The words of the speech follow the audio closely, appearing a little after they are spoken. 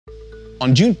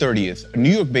On June 30th, a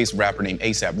New York-based rapper named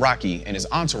A$AP Rocky and his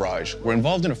entourage were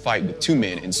involved in a fight with two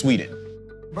men in Sweden.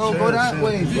 Bro, go that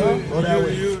way, bro. Go that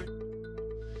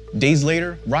way. Days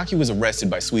later, Rocky was arrested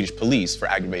by Swedish police for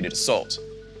aggravated assault,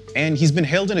 and he's been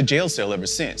held in a jail cell ever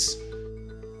since.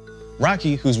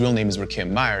 Rocky, whose real name is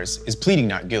Rakim Mayers, is pleading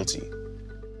not guilty.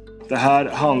 Det här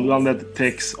handlandet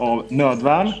täcks av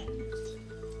nödvärn,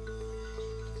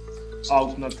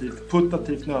 alternativt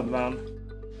putativt nödvärn.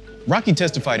 Rocky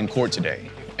testified in court today,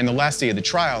 and the last day of the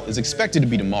trial is expected to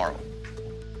be tomorrow.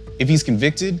 If he's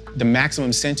convicted, the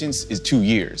maximum sentence is 2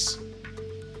 years.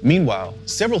 Meanwhile,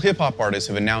 several hip-hop artists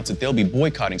have announced that they'll be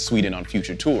boycotting Sweden on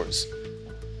future tours.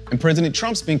 And President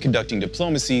Trump's been conducting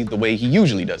diplomacy the way he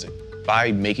usually does it,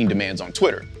 by making demands on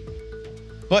Twitter.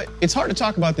 But it's hard to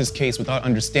talk about this case without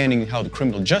understanding how the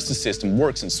criminal justice system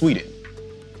works in Sweden.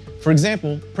 For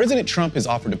example, President Trump has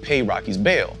offered to pay Rocky's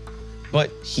bail, but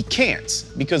he can't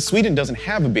because Sweden doesn't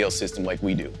have a bail system like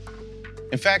we do.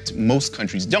 In fact, most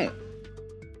countries don't.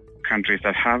 Countries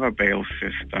that have a bail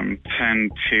system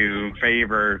tend to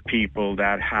favor people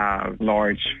that have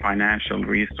large financial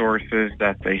resources,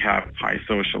 that they have high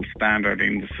social standard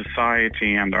in the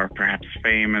society and are perhaps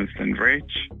famous and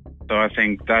rich. So I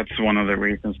think that's one of the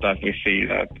reasons that we see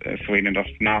that Sweden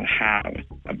does not have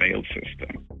a bail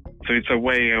system. So it's a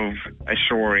way of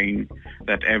assuring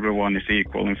that everyone is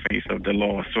equal in face of the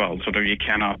law as well, so that you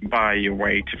cannot buy your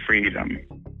way to freedom.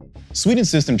 Sweden's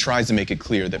system tries to make it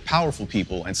clear that powerful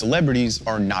people and celebrities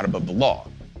are not above the law,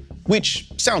 which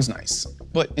sounds nice.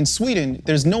 But in Sweden,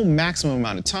 there's no maximum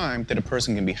amount of time that a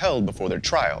person can be held before their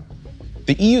trial.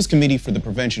 The EU's Committee for the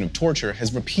Prevention of Torture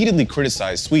has repeatedly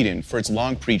criticized Sweden for its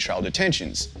long pre-trial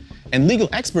detentions, and legal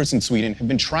experts in Sweden have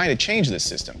been trying to change this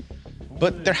system.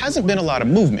 But there hasn't been a lot of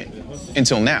movement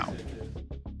until now.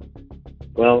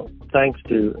 Well, thanks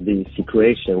to the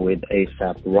situation with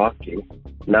A$AP Rocky,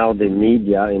 now the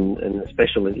media, and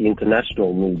especially the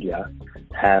international media,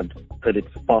 have put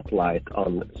its spotlight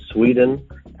on Sweden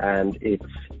and its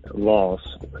laws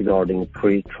regarding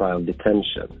pre-trial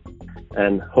detention.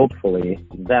 And hopefully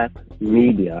that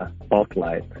media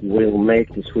spotlight will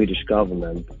make the Swedish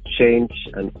government change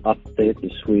and update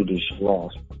the Swedish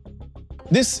laws.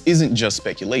 This isn't just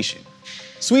speculation.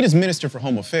 Sweden's Minister for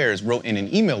Home Affairs wrote in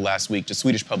an email last week to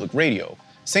Swedish Public Radio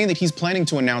saying that he's planning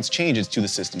to announce changes to the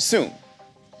system soon.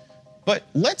 But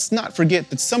let's not forget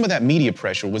that some of that media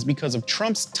pressure was because of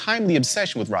Trump's timely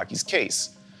obsession with Rocky's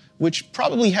case, which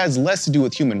probably has less to do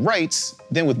with human rights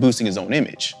than with boosting his own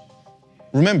image.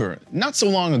 Remember, not so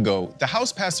long ago, the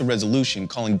House passed a resolution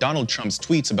calling Donald Trump's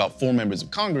tweets about 4 members of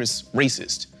Congress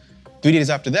racist. 3 days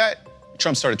after that,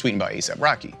 Trump started tweeting about A$AP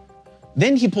Rocky.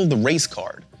 Then he pulled the race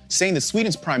card, saying that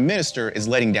Sweden's prime minister is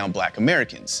letting down Black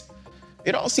Americans.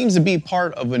 It all seems to be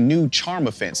part of a new charm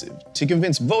offensive to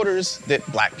convince voters that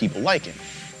Black people like him.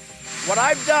 What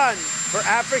I've done for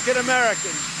African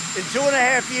Americans in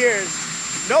 2.5 years,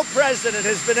 no president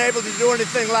has been able to do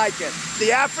anything like it.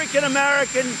 The African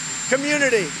American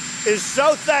community is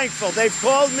so thankful. They've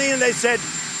called me and they said,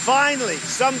 finally,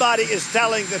 somebody is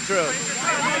telling the truth.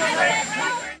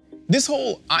 This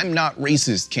whole "I'm not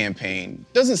racist" campaign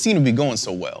doesn't seem to be going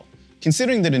so well,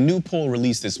 considering that a new poll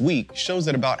released this week shows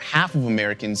that about half of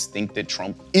Americans think that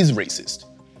Trump is racist.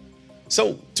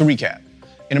 So, to recap,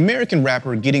 an American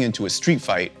rapper getting into a street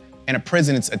fight and a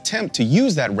president's attempt to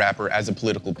use that rapper as a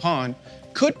political pawn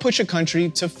could push a country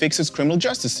to fix its criminal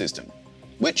justice system,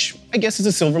 which I guess is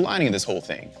a silver lining of this whole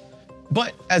thing.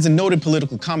 But as a noted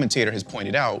political commentator has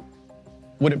pointed out,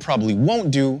 what it probably won't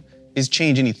do is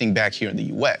change anything back here in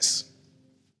the US.